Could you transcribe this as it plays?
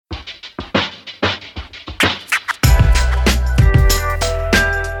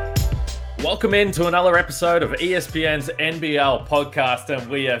Welcome into another episode of ESPN's NBL podcast, and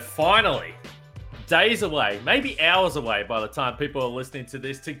we are finally days away, maybe hours away by the time people are listening to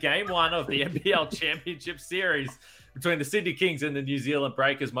this, to game one of the NBL Championship Series between the Sydney Kings and the New Zealand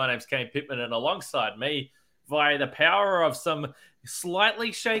Breakers. My name's Kane Pittman, and alongside me, via the power of some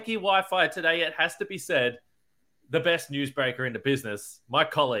slightly shaky Wi-Fi today, it has to be said, the best newsbreaker in the business, my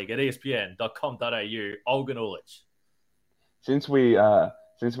colleague at ESPN.com.au, Olgun Uluc.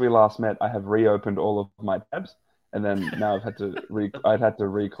 Since we last met, I have reopened all of my tabs, and then now I've had to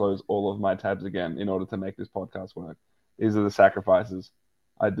reclose all of my tabs again in order to make this podcast work. These are the sacrifices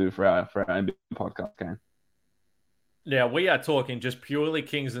I do for our NBA podcast, Ken. Now, we are talking just purely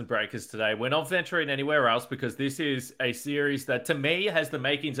Kings and Breakers today. We're not venturing anywhere else because this is a series that, to me, has the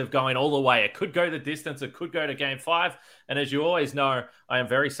makings of going all the way. It could go the distance. It could go to Game 5. And as you always know, I am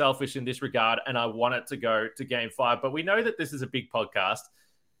very selfish in this regard, and I want it to go to Game 5. But we know that this is a big podcast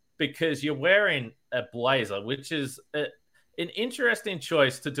because you're wearing a blazer, which is an interesting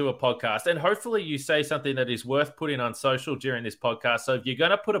choice to do a podcast. And hopefully you say something that is worth putting on social during this podcast. So if you're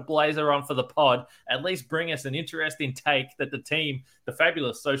going to put a blazer on for the pod, at least bring us an interesting take that the team, the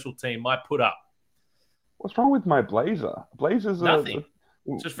fabulous social team, might put up. What's wrong with my blazer? Blazers are nothing.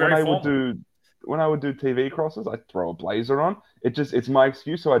 Just very formal. When I would do TV crosses, I'd throw a blazer on. It's my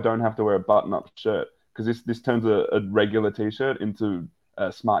excuse so I don't have to wear a button-up shirt, because this turns a regular t-shirt into a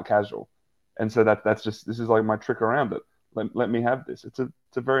smart casual. And so this is like my trick around it. Let me have this. It's a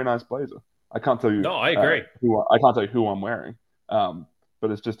very nice blazer. I can't tell you. No, I agree. I can't tell you who I'm wearing. But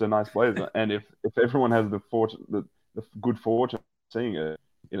it's just a nice blazer. And if everyone has the good fortune of seeing it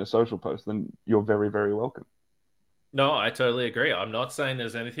in a social post, then you're very, very welcome. No, I totally agree. I'm not saying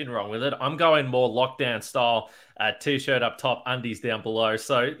there's anything wrong with it. I'm going more lockdown style, t-shirt up top, undies down below.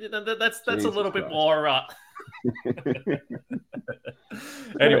 So that's a little bit more.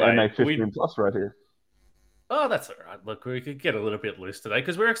 Anyway, make 15 plus right here. Oh, that's all right. Look, we could get a little bit loose today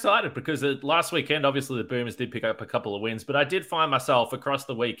because we're excited because last weekend, obviously, the Boomers did pick up a couple of wins, but I did find myself across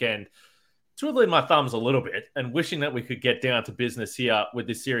the weekend twiddling my thumbs a little bit and wishing that we could get down to business here with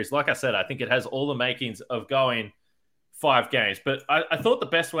this series. Like I said, I think it has all the makings of going 5 games, but I thought the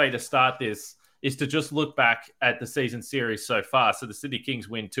best way to start this is to just look back at the season series so far. So the Sydney Kings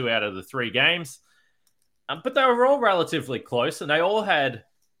win 2 out of the 3 games, but they were all relatively close, and they all had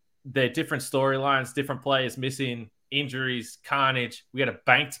their different storylines, different players missing, injuries, carnage. We had a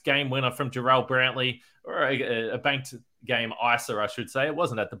banked game winner from Jarrell Brantley, or a banked game icer, I should say. It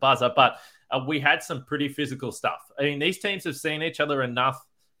wasn't at the buzzer, but we had some pretty physical stuff. I mean, these teams have seen each other enough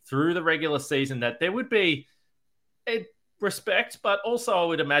through the regular season that there would be a respect, but also I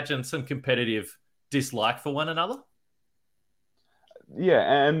would imagine some competitive dislike for one another. Yeah,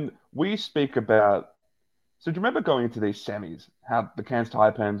 and we speak about. So do you remember going into these semis, how the Cairns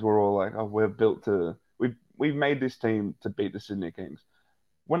Taipans were all like, "Oh, we've made this team to beat the Sydney Kings."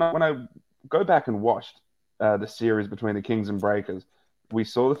 When I go back and watched the series between the Kings and Breakers, we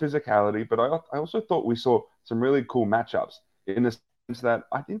saw the physicality, but I also thought we saw some really cool matchups in the sense that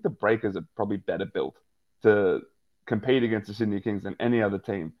I think the Breakers are probably better built to compete against the Sydney Kings than any other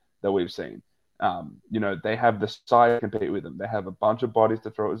team that we've seen. They have the size to compete with them. They have a bunch of bodies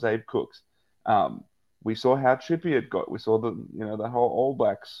to throw at Zabe Cooks. We saw how chippy it got. We saw the whole All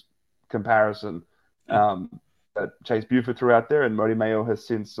Blacks comparison that Chase Buford threw out there, and Mody Mayo has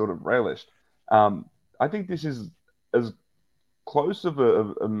since sort of relished. I think this is as close of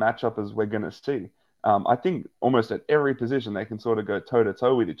a matchup as we're going to see. I think almost at every position they can sort of go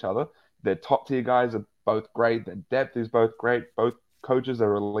toe-to-toe with each other. Their top-tier guys are both great. Their depth is both great. Both coaches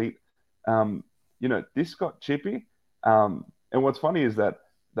are elite. This got chippy. And what's funny is that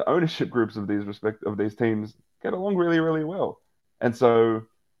the ownership groups of these teams get along really, really well. And so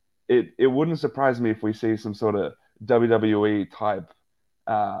it wouldn't surprise me if we see some sort of WWE type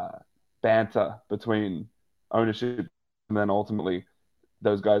banter between ownership and then ultimately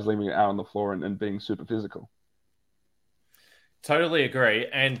those guys leaving it out on the floor and being super physical. Totally agree.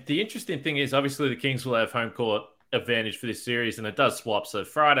 And the interesting thing is, obviously, the Kings will have home court advantage for this series, and it does swap. So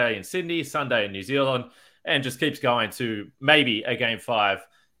Friday in Sydney, Sunday in New Zealand, and just keeps going to maybe a Game 5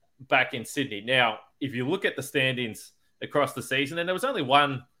 back in Sydney. Now, if you look at the standings across the season, and there was only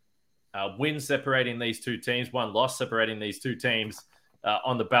one win separating these two teams, one loss separating these two teams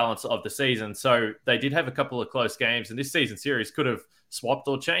on the balance of the season. So they did have a couple of close games, and this season series could have swapped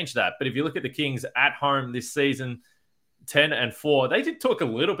or changed that. But if you look at the Kings at home this season, 10-4, they did talk a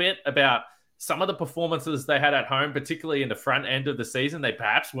little bit about some of the performances they had at home, particularly in the front end of the season. They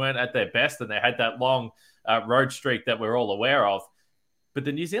perhaps weren't at their best, and they had that long road streak that we're all aware of. But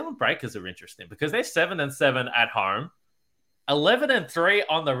the New Zealand Breakers are interesting because they're 7-7 at home. 11-3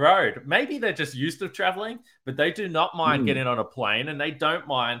 on the road. Maybe they're just used to traveling, but they do not mind Mm. getting on a plane, and they don't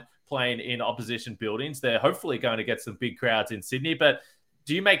mind playing in opposition buildings. They're hopefully going to get some big crowds in Sydney. But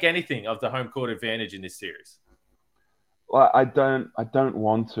do you make anything of the home court advantage in this series? Well, I don't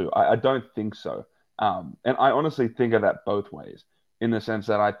want to. I don't think so. And I honestly think of that both ways, in the sense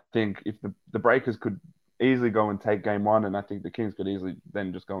that I think if the Breakers could easily go and take game one, and I think the Kings could easily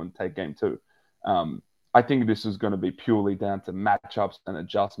then just go and take game two. Um, I think this is going to be purely down to matchups and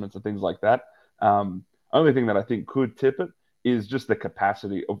adjustments and things like that. Only thing that I think could tip it is just the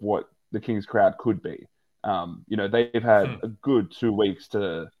capacity of what the Kings crowd could be. They've had a good 2 weeks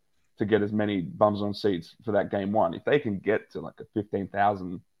to get as many bums on seats for that game one. If they can get to like a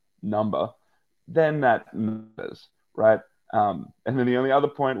 15,000 number, then that matters, right? And then the only other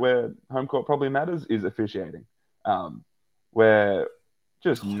point where home court probably matters is officiating, where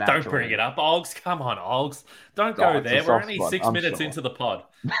just Don't bring naturally, it up, Olgs. Come on, Olgs. Don't oh, go it's a there. We're soft only spot, 6 minutes I'm into the pod.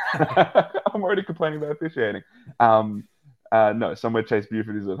 sure. I'm already complaining about officiating. No, somewhere Chase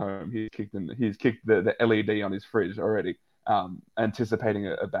Buford is at home. He's kicked the LED on his fridge already, anticipating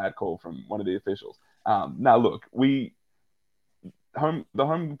a bad call from one of the officials. Now, look, the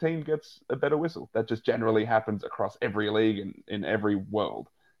home team gets a better whistle. That just generally happens across every league in every world,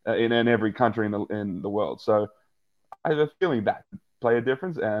 in every country in the world. So I have a feeling that could play a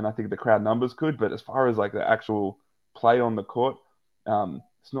difference, and I think the crowd numbers could. But as far as like the actual play on the court,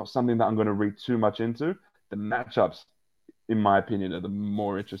 it's not something that I'm going to read too much into. The matchups, in my opinion, are the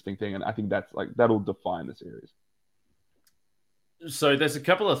more interesting thing, and I think that'll define the series. So there's a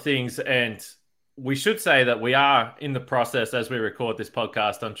couple of things, and we should say that we are in the process as we record this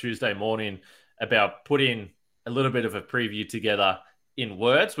podcast on Tuesday morning about putting a little bit of a preview together in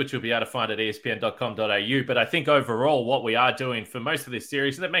words, which you'll be able to find at espn.com.au. But I think overall, what we are doing for most of this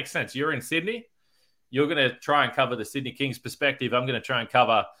series, and it makes sense. You're in Sydney. You're going to try and cover the Sydney Kings perspective. I'm going to try and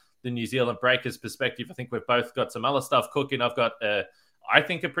cover the New Zealand Breakers perspective. I think we've both got some other stuff cooking. I've got I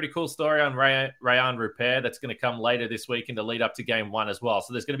think a pretty cool story on Rayan Rupert that's going to come later this week in the lead up to game one as well.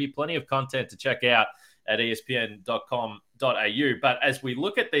 So there's going to be plenty of content to check out at espn.com.au. But as we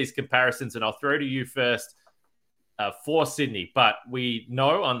look at these comparisons, and I'll throw to you first for Sydney, but we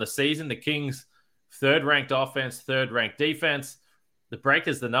know on the season, the Kings third-ranked offense, third-ranked defense. The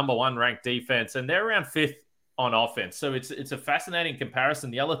Breakers, the number one ranked defense, and they're around fifth on offense. So it's a fascinating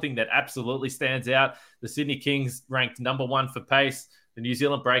comparison. The other thing that absolutely stands out, the Sydney Kings ranked number one for pace, the New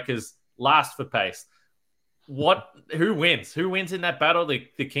Zealand Breakers last for pace. Who wins? Who wins in that battle? The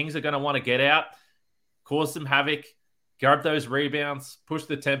Kings are going to want to get out, cause some havoc, grab those rebounds, push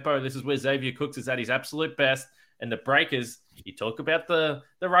the tempo. This is where Xavier Cooks is at his absolute best. And the Breakers, you talk about the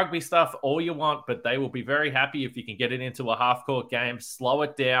rugby stuff all you want, but they will be very happy if you can get it into a half-court game, slow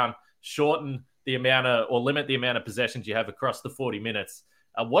it down, shorten the amount of, or limit the amount of possessions you have across the 40 minutes.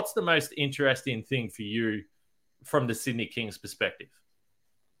 What's the most interesting thing for you from the Sydney Kings perspective?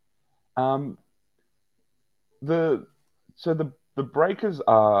 The Breakers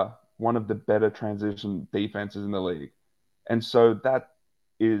are one of the better transition defenses in the league, and so that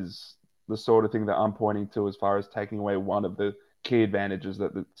is the sort of thing that I'm pointing to as far as taking away one of the key advantages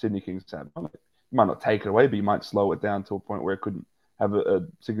that the Sydney Kings have. You might not take it away, but you might slow it down to a point where it couldn't have a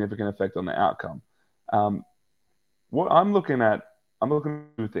significant effect on the outcome. What I'm looking at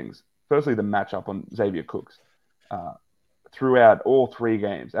two things. Firstly, the matchup on Xavier Cooks. Throughout all 3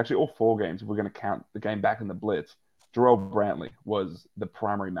 games, actually all 4 games, if we're going to count the game back in the Blitz, Jarrell Brantley was the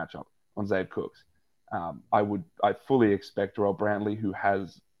primary matchup on Xavier Cooks. I fully expect Jarrell Brantley, who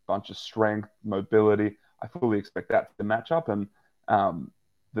has a bunch of strength, mobility, I fully expect that to match up. And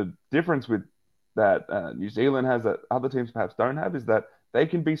the difference with that New Zealand has that other teams perhaps don't have is that they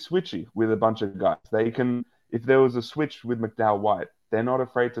can be switchy with a bunch of guys. They can, if there was a switch with McDowell White, they're not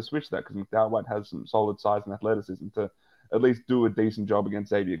afraid to switch that because McDowell White has some solid size and athleticism to at least do a decent job against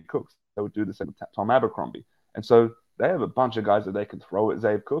Xavier Cooks. They would do the same with Tom Abercrombie. And so they have a bunch of guys that they can throw at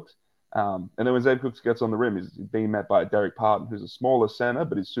Xavier Cooks. And then when Xavier Cooks gets on the rim, he's being met by Derek Parton, who's a smaller center,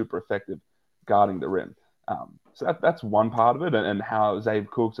 but he's super effective guarding the rim. So that's one part of it, and how Xavier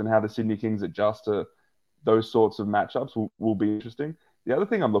Cooks and how the Sydney Kings adjust to those sorts of matchups will be interesting. The other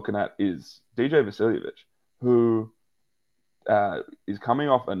thing I'm looking at is DJ Vasiljevic, who is coming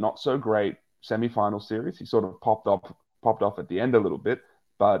off a not so great semi-final series. He sort of popped off at the end a little bit,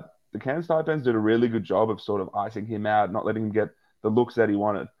 but the Cairns Taipans did a really good job of sort of icing him out, not letting him get the looks that he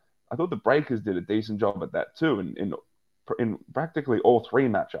wanted. I thought the Breakers did a decent job at that too, in practically all 3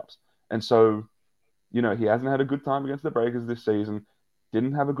 matchups. And so, he hasn't had a good time against the Breakers this season,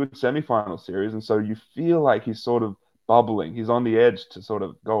 didn't have a good semi-final series, and so you feel like he's sort of bubbling. He's on the edge to sort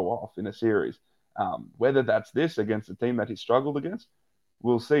of go off in a series. Whether that's this against a team that he struggled against,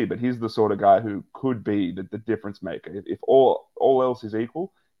 we'll see. But he's the sort of guy who could be the difference maker. If all else is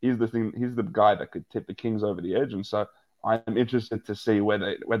equal, he's the thing. He's the guy that could tip the Kings over the edge. And so I'm interested to see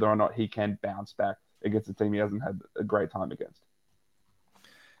whether or not he can bounce back against a team he hasn't had a great time against.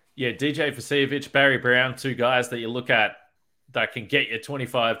 Yeah, DJ Vasiljevic, Barry Brown, two guys that you look at that can get you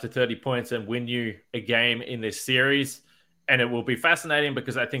 25 to 30 points and win you a game in this series. And it will be fascinating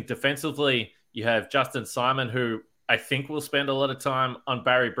because I think defensively you have Justin Simon, who I think will spend a lot of time on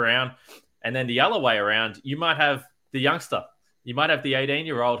Barry Brown. And then the other way around, you might have the youngster. You might have the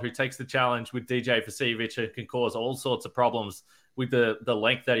 18-year-old who takes the challenge with DJ Vasiljevic and can cause all sorts of problems with the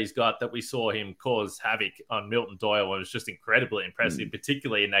length that he's got, that we saw him cause havoc on Milton Doyle. It was just incredibly impressive,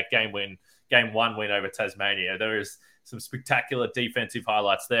 particularly in that game one win over Tasmania. There is some spectacular defensive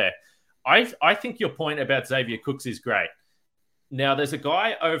highlights there. I think your point about Xavier Cooks is great. Now, there's a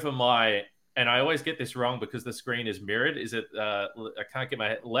guy over and I always get this wrong because the screen is mirrored. Is it, I can't get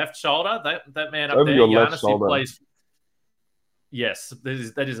my left shoulder? That man up over there, your Giannis, left shoulder. who plays. Yes,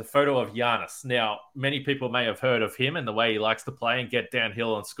 that is a photo of Giannis. Now, many people may have heard of him and the way he likes to play and get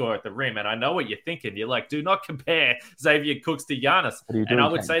downhill and score at the rim. And I know what you're thinking. You're like, do not compare Xavier Cooks to Giannis. And I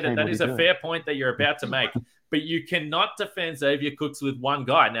would say that is a fair point that you're about to make. But you cannot defend Xavier Cooks with one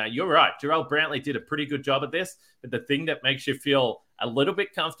guy. Now, you're right. Jarrell Brantley did a pretty good job at this. But the thing that makes you feel a little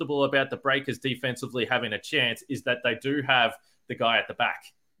bit comfortable about the Breakers defensively having a chance is that they do have the guy at the back,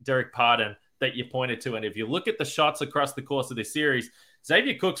 Derek Pardon, that you pointed to. And if you look at the shots across the course of this series,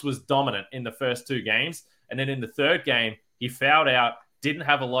 Xavier Cooks was dominant in the first two games. And then in the third game, he fouled out, didn't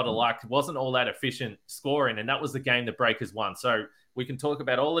have a lot of luck, wasn't all that efficient scoring. And that was the game the Breakers won. So we can talk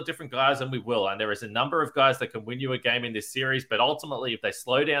about all the different guys, and we will. And there is a number of guys that can win you a game in this series. But ultimately, if they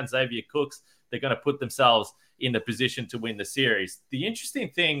slow down Xavier Cooks, they're going to put themselves in the position to win the series. The interesting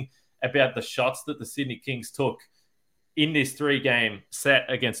thing about the shots that the Sydney Kings took in this 3-game set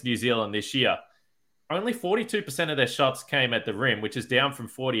against New Zealand this year, only 42% of their shots came at the rim, which is down from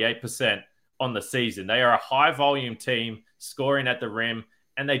 48% on the season. They are a high-volume team scoring at the rim,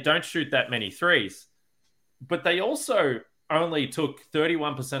 and they don't shoot that many threes. But they also only took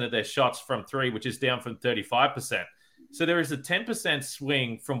 31% of their shots from three, which is down from 35%. So there is a 10%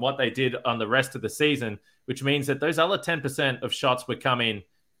 swing from what they did on the rest of the season, which means that those other 10% of shots were coming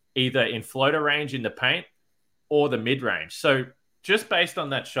either in floater range in the paint or the mid-range. So just based on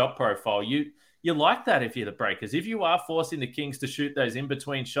that shot profile, you like that if you're the Breakers. If you are forcing the Kings to shoot those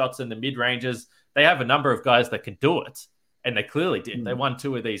in-between shots and the mid-ranges, they have a number of guys that can do it, and they clearly did. They won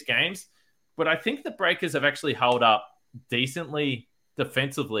 2 of these games. But I think the Breakers have actually held up decently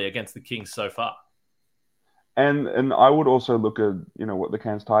defensively against the Kings so far. And I would also look at, what the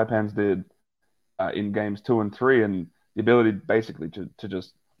Cairns Taipans did in games 2 and 3, and the ability basically to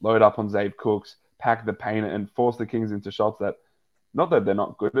just load up on Xavier Cooks, pack the paint, and force the Kings into shots that, not that they're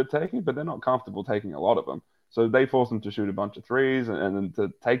not good at taking, but they're not comfortable taking a lot of them. So they force them to shoot a bunch of threes and then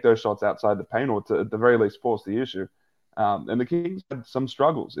to take those shots outside the paint, or to at the very least force the issue. And the Kings had some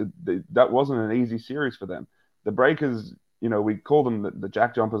struggles. That wasn't an easy series for them. The Breakers, we call them the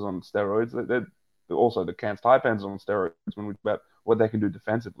Jack Jumpers on steroids. They're also the Cairns Taipans on steroids when we talk about what they can do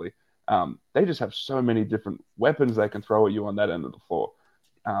defensively. They just have so many different weapons they can throw at you on that end of the floor.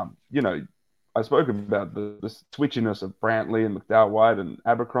 I spoke about the twitchiness of Brantley and McDowell-White and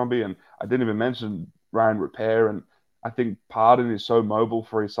Abercrombie, and I didn't even mention Ryan Repair. And I think Pardon is so mobile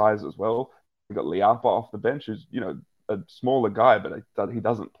for his size as well. We've got Liapa off the bench, who's, a smaller guy, but he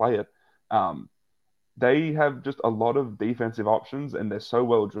doesn't play it. They have just a lot of defensive options, and they're so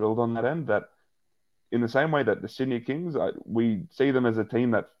well drilled on that end that, in the same way that the Sydney Kings, we see them as a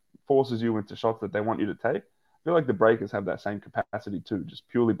team that forces you into shots that they want you to take. I feel like the Breakers have that same capacity too, just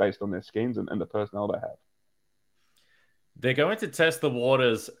purely based on their schemes and the personnel they have. They're going to test the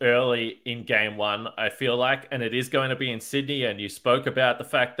waters early in game 1, I feel like, and it is going to be in Sydney. And you spoke about the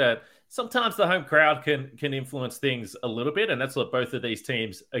fact that sometimes the home crowd can influence things a little bit, and that's what both of these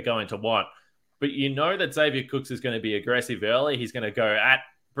teams are going to want. But you know that Xavier Cooks is going to be aggressive early. He's going to go at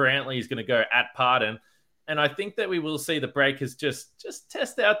Brantley. He's going to go at Pardon. And I think that we will see the Breakers just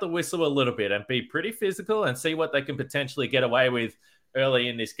test out the whistle a little bit and be pretty physical and see what they can potentially get away with early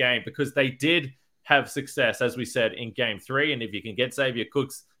in this game, because they did have success, as we said, in game 3. And if you can get Xavier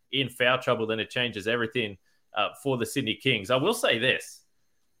Cooks in foul trouble, then it changes everything for the Sydney Kings. I will say this,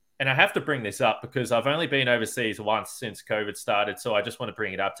 and I have to bring this up because I've only been overseas once since COVID started, so I just want to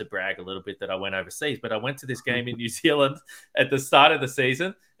bring it up to brag a little bit that I went overseas. But I went to this game in New Zealand at the start of the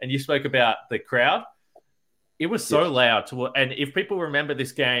season, and you spoke about the crowd. It was so loud. And if people remember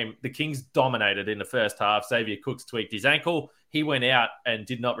this game, the Kings dominated in the first half. Xavier Cooks tweaked his ankle. He went out and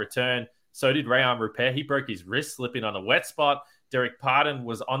did not return. So did Rayan Rupert. He broke his wrist slipping on a wet spot. Derek Pardon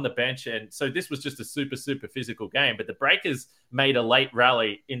was on the bench. And so this was just a super, super physical game. But the Breakers made a late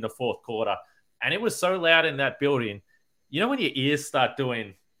rally in the fourth quarter. And it was so loud in that building. You know, when your ears start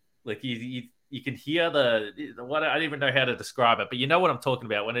doing, like you can hear what I don't even know how to describe it, but you know what I'm talking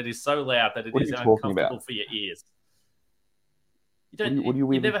about when it is so loud that it What are is you talking uncomfortable about? for your ears. What are you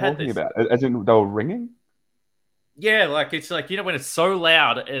You even never had talking this. about? As in they were ringing? Yeah, like it's like, you know, when it's so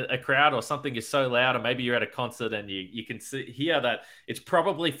loud, a crowd or something is so loud, or maybe you're at a concert and you can hear that it's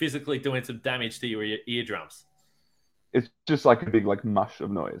probably physically doing some damage to your eardrums. It's just like a big like mush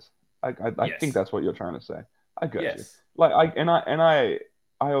of noise. I think Yes. that's what you're trying to say. I got you. Yes. Like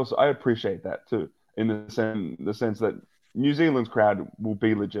I also I appreciate that too in the sense that New Zealand's crowd will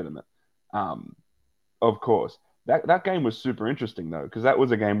be legitimate. Um, of course. That game was super interesting though, because that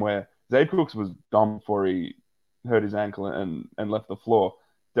was a game where Zabe Cooks was dumb before he hurt his ankle and left the floor.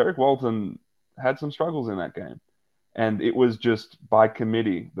 Derek Walton had some struggles in that game, and it was just by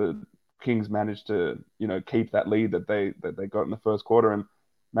committee the Kings managed to keep that lead that they got in the first quarter and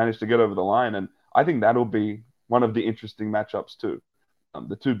managed to get over the line. And I think that'll be one of the interesting matchups too.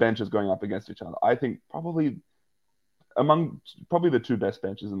 The two benches going up against each other. I think probably the two best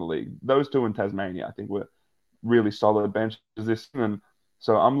benches in the league. Those two in Tasmania, I think, were really solid benches this season. And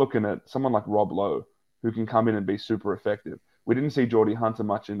so I'm looking at someone like Rob Lowe, who can come in and be super effective. We didn't see Geordie Hunter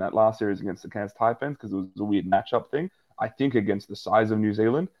much in that last series against the Cairns Taipans because it was a weird matchup thing. I think against the size of New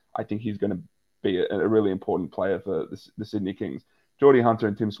Zealand, I think he's going to be a really important player for the Sydney Kings. Geordie Hunter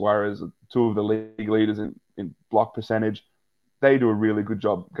and Tim Suarez are two of the league leaders in block percentage. They do a really good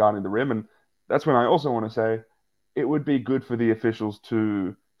job guarding the rim. And that's when I also want to say it would be good for the officials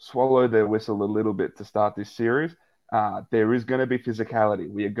to swallow their whistle a little bit to start this series. There is going to be physicality.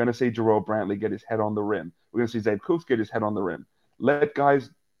 We are going to see Jarrell Brantley get his head on the rim. We're going to see Zabe Cooks get his head on the rim. Let guys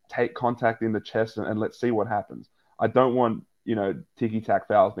take contact in the chest and let's see what happens. I don't want, ticky-tack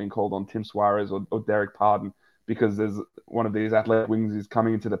fouls being called on Tim Suarez or Derek Pardon because there's one of these athletic wings is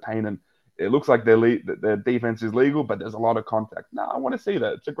coming into the paint and it looks like their defense is legal, but there's a lot of contact. No, I want to see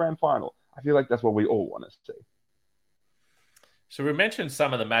that. It's a grand final. I feel like that's what we all want to see. So we mentioned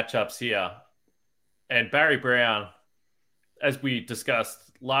some of the matchups here, and Barry Brown, as we discussed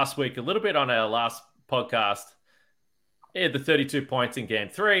last week, a little bit on our last podcast, he had the 32 points in game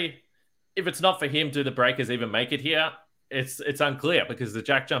 3. If it's not for him, do the Breakers even make it here? It's unclear because the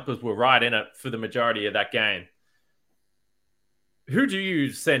Jack Jumpers were right in it for the majority of that game. Who do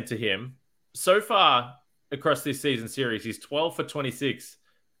you send to him? So far across this season series, he's 12 for 26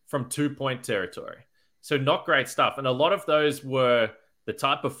 from 2-point territory. So not great stuff. And a lot of those were the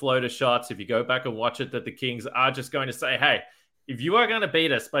type of floater shots, if you go back and watch it, that the Kings are just going to say, hey, if you are going to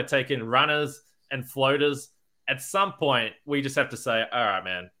beat us by taking runners and floaters, at some point, we just have to say, all right,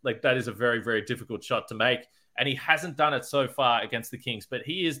 man, like that is a very, very difficult shot to make. And he hasn't done it so far against the Kings, but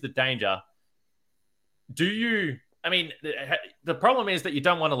he is the danger. The problem is that you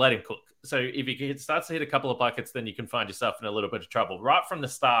don't want to let him cook. So if he starts to hit a couple of buckets, then you can find yourself in a little bit of trouble. Right from the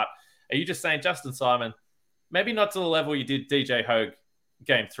start, are you just saying, Justin Simon, maybe not to the level you did DJ Hogue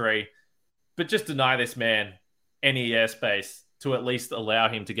game 3, but just deny this man any airspace to at least allow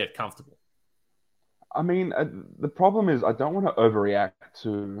him to get comfortable? I mean, the problem is I don't want to overreact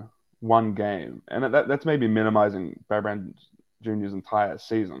to one game, and that's maybe minimizing Barry Brown Jr.'s entire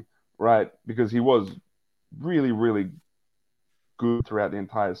season, right? Because he was really, really good throughout the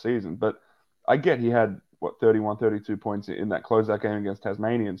entire season. But I get he had, 31, 32 points in that closeout game against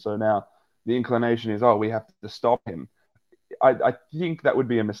Tasmanian. So now the inclination is, we have to stop him. I think that would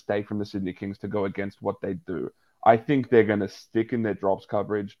be a mistake from the Sydney Kings to go against what they do. I think they're going to stick in their drops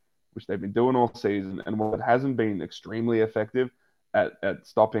coverage, which they've been doing all season. And while it hasn't been extremely effective at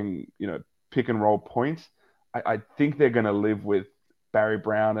stopping, pick and roll points, I think they're going to live with Barry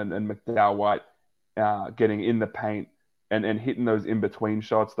Brown and McDowell White getting in the paint and hitting those in-between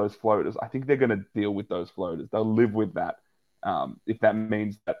shots, those floaters. I think they're going to deal with those floaters. They'll live with that. If that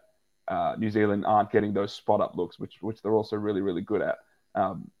means that New Zealand aren't getting those spot-up looks, which they're also really, really good at.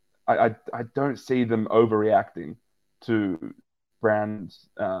 I don't see them overreacting to Brown's,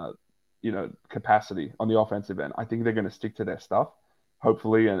 capacity on the offensive end. I think they're going to stick to their stuff,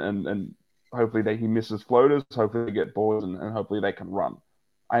 hopefully, and hopefully he misses floaters, hopefully they get boards, and hopefully they can run.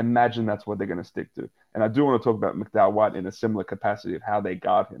 I imagine that's what they're going to stick to. And I do want to talk about McDowell White in a similar capacity of how they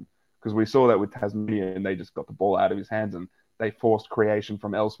guard him, because we saw that with Tasmania and they just got the ball out of his hands and they forced creation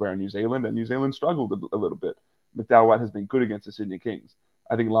from elsewhere in New Zealand, and New Zealand struggled a little bit. McDowell White has been good against the Sydney Kings,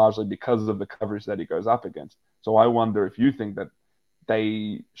 I think largely because of the coverage that he goes up against. So I wonder if you think that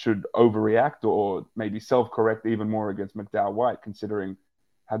they should overreact or maybe self-correct even more against McDowell White, considering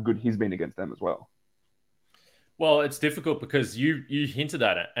how good he's been against them as well. Well, it's difficult because you hinted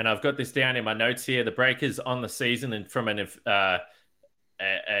at it, and I've got this down in my notes here. The Breakers on the season, and from an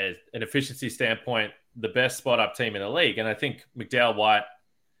efficiency standpoint, the best spot up team in the league, and I think McDowell White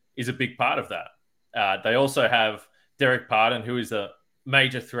is a big part of that. They also have Derek Pardon, who is a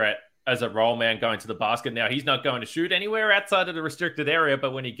major threat as a roll man going to the basket. Now, he's not going to shoot anywhere outside of the restricted area,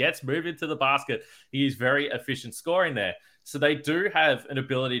 but when he gets moved into the basket, he is very efficient scoring there. So they do have an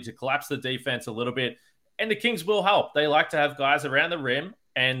ability to collapse the defense a little bit, and the Kings will help. They like to have guys around the rim,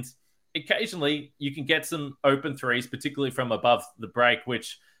 and occasionally you can get some open threes, particularly from above the break,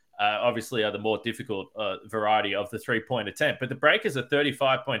 which obviously are the more difficult variety of the three-point attempt. But the Breakers are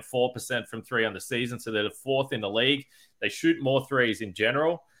 35.4% from three on the season, so they're the fourth in the league. They shoot more threes in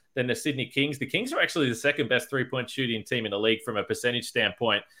general than the Sydney Kings. The Kings are actually the second best three-point shooting team in the league from a percentage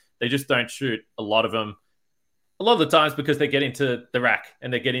standpoint. They just don't shoot a lot of them. A lot of the times because they get into the rack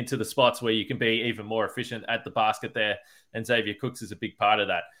and they get into the spots where you can be even more efficient at the basket there. And Xavier Cooks is a big part of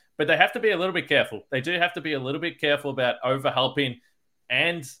that. But they have to be a little bit careful. They do have to be a little bit careful about overhelping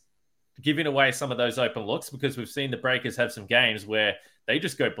and giving away some of those open looks, because we've seen the Breakers have some games where they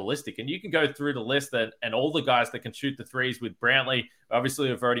just go ballistic. And you can go through the list and all the guys that can shoot the threes with Brownlee. Obviously,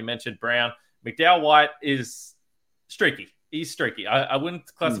 we've already mentioned Brown. McDowell White is streaky. He's streaky. I wouldn't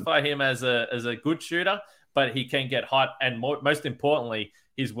classify him as a good shooter, but he can get hot. And most importantly,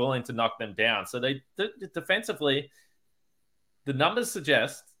 he's willing to knock them down. So defensively, the numbers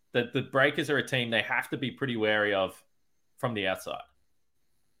suggest that the Breakers are a team they have to be pretty wary of from the outside.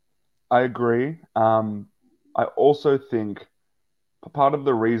 I agree. I also think part of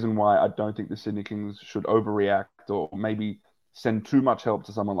the reason why I don't think the Sydney Kings should overreact or maybe send too much help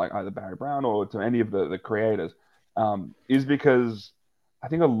to someone like either Barry Brown or to any of the creators is because I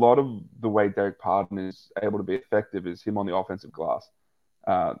think a lot of the way Derek Pardon is able to be effective is him on the offensive glass.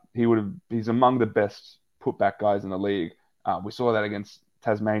 He's among the best putback guys in the league. We saw that against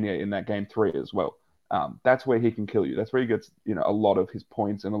Tasmania in that game 3 as well. That's where he can kill you. That's where he gets, a lot of his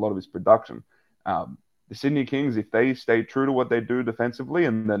points and a lot of his production. The Sydney Kings, if they stay true to what they do defensively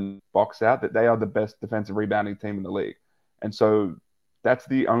and then box out, that they are the best defensive rebounding team in the league. And so that's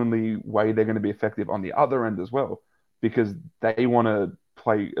the only way they're going to be effective on the other end as well, because they want to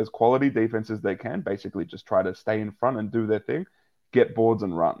play as quality defense as they can, basically just try to stay in front and do their thing, get boards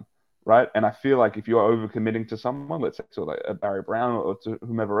and run, right? And I feel like if you're overcommitting to someone, let's say to like a Barry Brown or to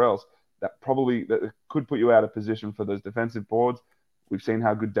whomever else, that could put you out of position for those defensive boards. We've seen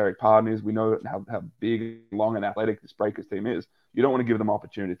how good Derek Pardon is. We know how big, long, and athletic this Breakers team is. You don't want to give them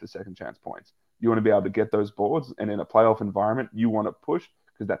opportunity for second chance points. You want to be able to get those boards, and in a playoff environment, you want to push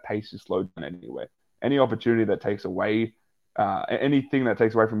because that pace is slowed down anyway. Any opportunity that takes away, anything that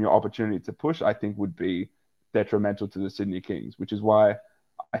takes away from your opportunity to push, I think would be detrimental to the Sydney Kings, which is why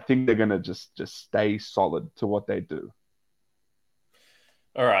I think they're going to just stay solid to what they do.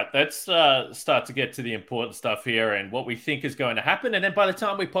 All right, let's start to get to the important stuff here and what we think is going to happen. And then by the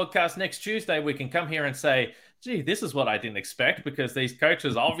time we podcast next Tuesday, we can come here and say, gee, this is what I didn't expect, because these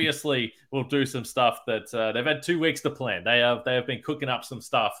coaches obviously will do some stuff that they've had 2 weeks to plan. They have been cooking up some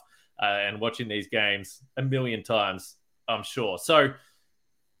stuff and watching these games a million times, I'm sure. So,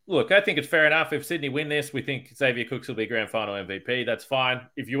 look, I think it's fair enough. If Sydney win this, we think Xavier Cooks will be grand final MVP. That's fine.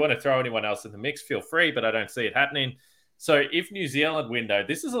 If you want to throw anyone else in the mix, feel free, but I don't see it happening. So if New Zealand win, though,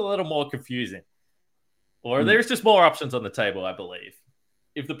 this is a little more confusing. Or there's just more options on the table, I believe.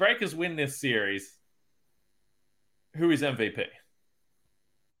 If the Breakers win this series, who is MVP?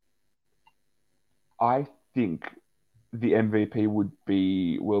 I think the MVP would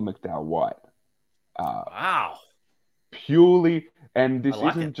be Will McDowell White. Wow. Purely, and this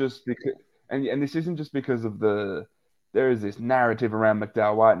isn't just because, and this isn't just because of there is this narrative around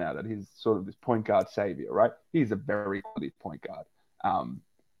McDowell White now that he's sort of this point guard savior, right? He's a very quality point guard.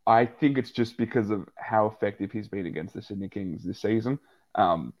 I think it's just because of how effective he's been against the Sydney Kings this season.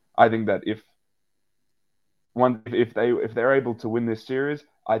 I think that if they're able to win this series,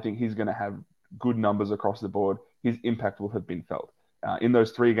 I think he's going to have good numbers across the board. His impact will have been felt. In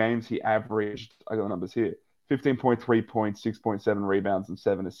those 3 games, he averaged, I got the numbers here, 15.3 points, 6.7 rebounds, and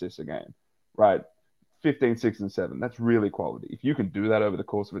 7 assists a game, right? 15, 6, and 7. That's really quality. If you can do that over the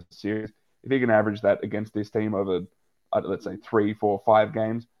course of a series, if you can average that against this team over, let's say, 3, 4, 5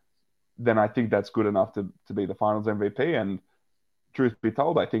 games, then I think that's good enough to be the finals MVP. And truth be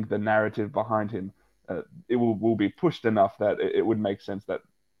told, I think the narrative behind him, it will be pushed enough that it would make sense that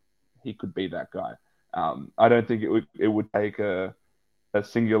he could be that guy. I don't think it would take a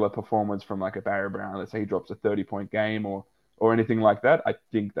singular performance from like a Barry Brown. Let's say he drops a 30-point game or anything like that. I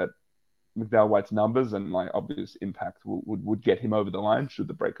think that McDowell White's numbers and like obvious impact would get him over the line should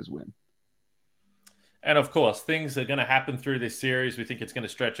the Breakers win. And of course, things are going to happen through this series. We think it's going to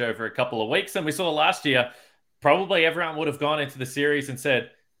stretch over a couple of weeks. And we saw last year, probably everyone would have gone into the series and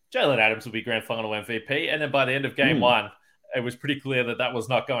said, Jalen Adams will be grand final MVP. And then by the end of game one, it was pretty clear that that was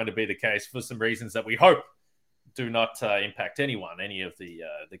not going to be the case for some reasons that we hope do not impact anyone, any of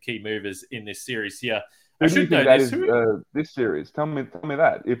the key movers in this series here. I should know this. This series. Tell me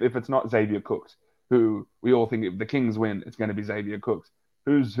that. If it's not Xavier Cooks, who we all think if the Kings win, it's going to be Xavier Cooks.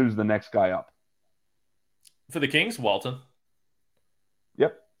 Who's the next guy up? For the Kings, Walton.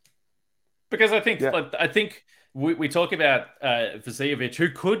 Yep. Because I think we talk about Vasiljevic, who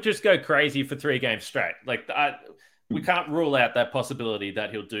could just go crazy for 3 games straight. We can't rule out that possibility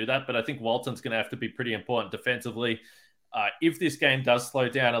that he'll do that, but I think Walton's going to have to be pretty important defensively. If this game does slow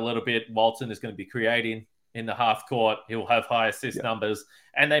down a little bit, Walton is going to be creating in the half court. He'll have high assist numbers,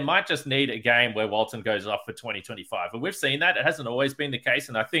 and they might just need a game where Walton goes off for 20-25. And we've seen that. It hasn't always been the case,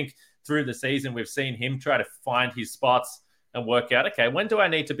 and I think through the season, we've seen him try to find his spots and work out, okay, when do I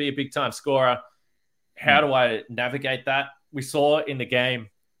need to be a big-time scorer? How do I navigate that? We saw in the game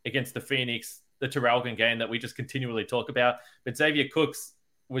against the Phoenix, the Terrelgan game that we just continually talk about, but Xavier Cooks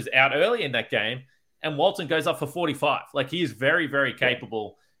was out early in that game, and Walton goes up for 45. He is very, very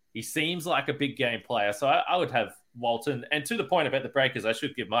capable. He seems like a big game player. So I would have Walton. And to the point about the Breakers, I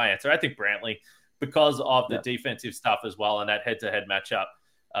should give my answer. I think Brantley, because of the defensive stuff as well and that head-to-head matchup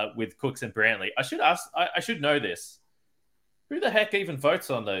with Cooks and Brantley. I should know this. Who the heck even votes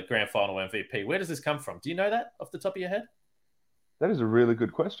on the grand final MVP? Where does this come from? Do you know that off the top of your head? That is a really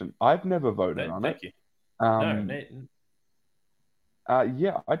good question. I've never voted on it. Thank you.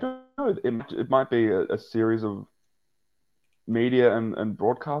 Yeah, I don't know. It might be a series of media and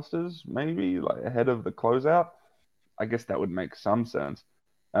broadcasters, maybe ahead of the closeout. I guess that would make some sense.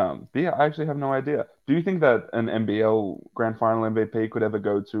 But yeah, I actually have no idea. Do you think that an NBL grand final MVP could ever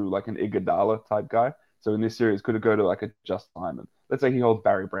go to an Iguodala type guy? So in this series, could it go to a Just Simon? Let's say he holds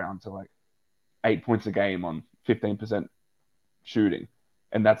Barry Brown to 8 points a game on 15% shooting,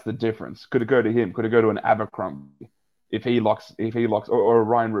 and that's the difference. Could it go to him? Could it go to an Abercrombie if he locks, or a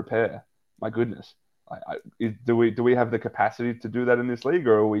Ryan Repair? My goodness, do we have the capacity to do that in this league,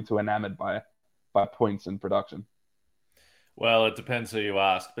 or are we too enamored by points and production? Well, it depends who you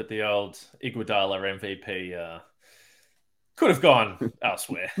ask, but the old Iguodala MVP could have gone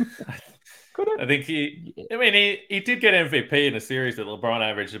elsewhere. I think he did get MVP in a series that LeBron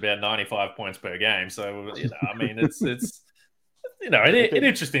averaged about 95 points per game. So, it's an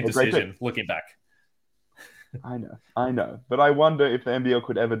interesting decision looking back. I know. But I wonder if the NBL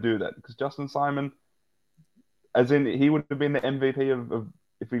could ever do that, because Justin Simon, as in he would have been the MVP of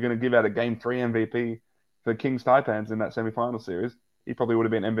if we're going to give out a Game 3 MVP for Kings Taipans in that semifinal series, he probably would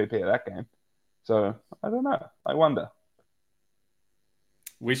have been MVP of that game. So, I don't know. I wonder.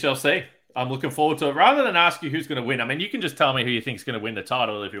 We shall see. I'm looking forward to it. Rather than ask you who's going to win, you can just tell me who you think is going to win the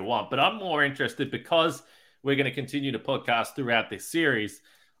title if you want, but I'm more interested because we're going to continue to podcast throughout this series.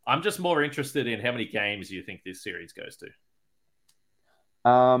 I'm just more interested in how many games you think this series goes to.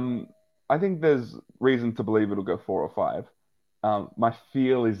 I think there's reason to believe it'll go 4 or 5. My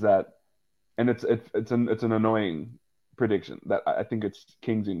feel is that, and it's an annoying prediction, that I think it's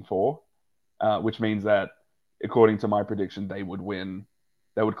Kings in 4, which means that according to my prediction, they would win.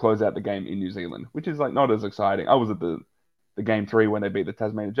 They would close out the game in New Zealand, which is not as exciting. I was at the Game 3 when they beat the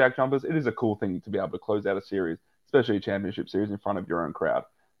Tasmania Jack Jumpers. It is a cool thing to be able to close out a series, especially a championship series, in front of your own crowd.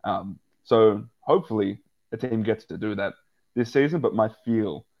 So hopefully a team gets to do that this season, but my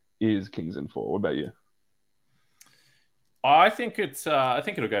feel is Kings in 4. What about you? I think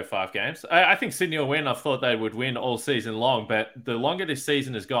it'll go 5 games. I think Sydney will win. I've thought they would win all season long, but the longer this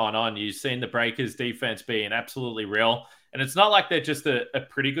season has gone on, you've seen the Breakers defense being absolutely real. And it's not like they're just a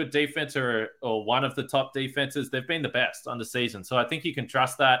pretty good defense or one of the top defenses. They've been the best on the season. So I think you can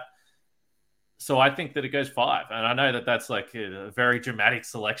trust that. So I think that it goes 5. And I know that that's a very dramatic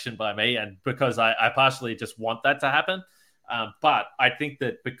selection by me, and because I partially just want that to happen. But I think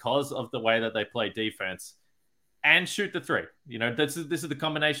that because of the way that they play defense and shoot the 3, this is the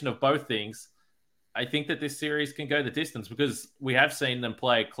combination of both things. I think that this series can go the distance because we have seen them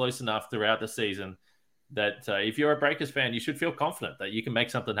play close enough throughout the season that if you're a Breakers fan, you should feel confident that you can make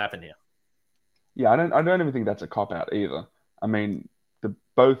something happen here. Yeah, I don't even think that's a cop-out either.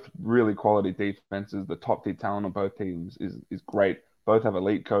 Both really quality defenses, the top-tier talent on both teams is great. Both have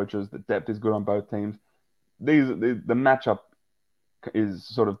elite coaches. The depth is good on both teams. The matchup is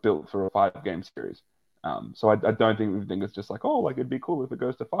sort of built for a 5-game series. So I don't think it's just it'd be cool if it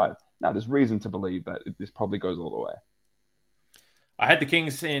goes to 5. Now, there's reason to believe that this probably goes all the way. I had the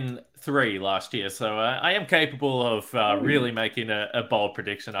Kings in 3 last year, so I am capable of really making a bold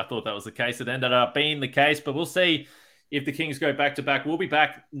prediction. I thought that was the case. It ended up being the case, but we'll see if the Kings go back to back. We'll be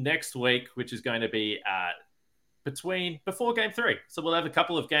back next week, which is going to be before game 3. So we'll have a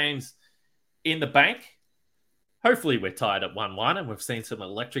couple of games in the bank. Hopefully we're tied at 1-1 and we've seen some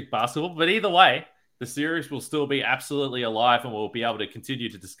electric basketball. But either way, the series will still be absolutely alive and we'll be able to continue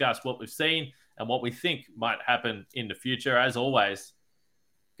to discuss what we've seen and what we think might happen in the future. As always,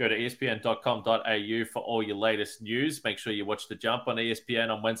 go to espn.com.au for all your latest news. Make sure you watch The Jump on ESPN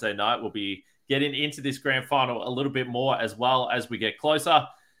on Wednesday night. We'll be getting into this grand final a little bit more as well as we get closer.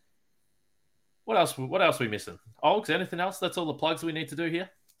 What else are we missing? Olgs, anything else? That's all the plugs we need to do here?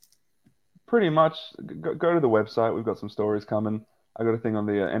 Pretty much. Go to the website. We've got some stories coming. I got a thing on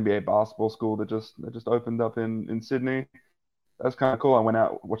the NBA basketball school that just opened up in Sydney. That's kind of cool. I went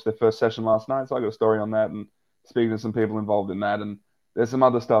out, watched their first session last night, so I got a story on that and speaking to some people involved in that. And there's some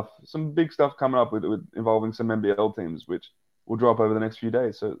other stuff, some big stuff coming up with involving some NBL teams, which will drop over the next few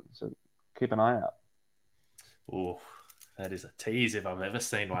days. So keep an eye out. Oh, that is a tease if I've ever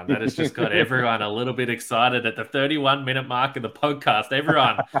seen one. That has just got everyone a little bit excited at the 31-minute mark of the podcast.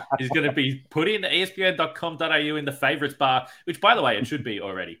 Everyone is going to be putting the espn.com.au in the favorites bar, which, by the way, it should be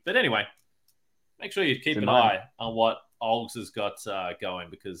already. But anyway, make sure you keep an eye on what Olgs has got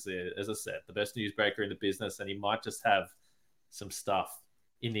going because, as I said, the best newsbreaker in the business, and he might just have some stuff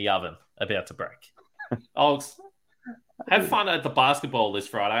in the oven about to break. Olgs, have fun at the basketball this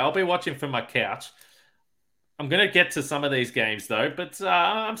Friday. I'll be watching from my couch. I'm going to get to some of these games, though, but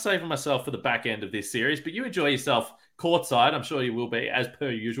I'm saving myself for the back end of this series. But you enjoy yourself courtside. I'm sure you will be, as per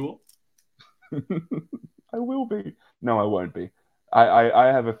usual. I will be. No, I won't be. I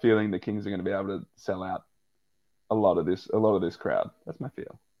have a feeling the Kings are going to be able to sell out a lot of this crowd. That's my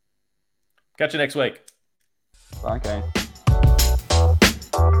feel. Catch you next week. Okay.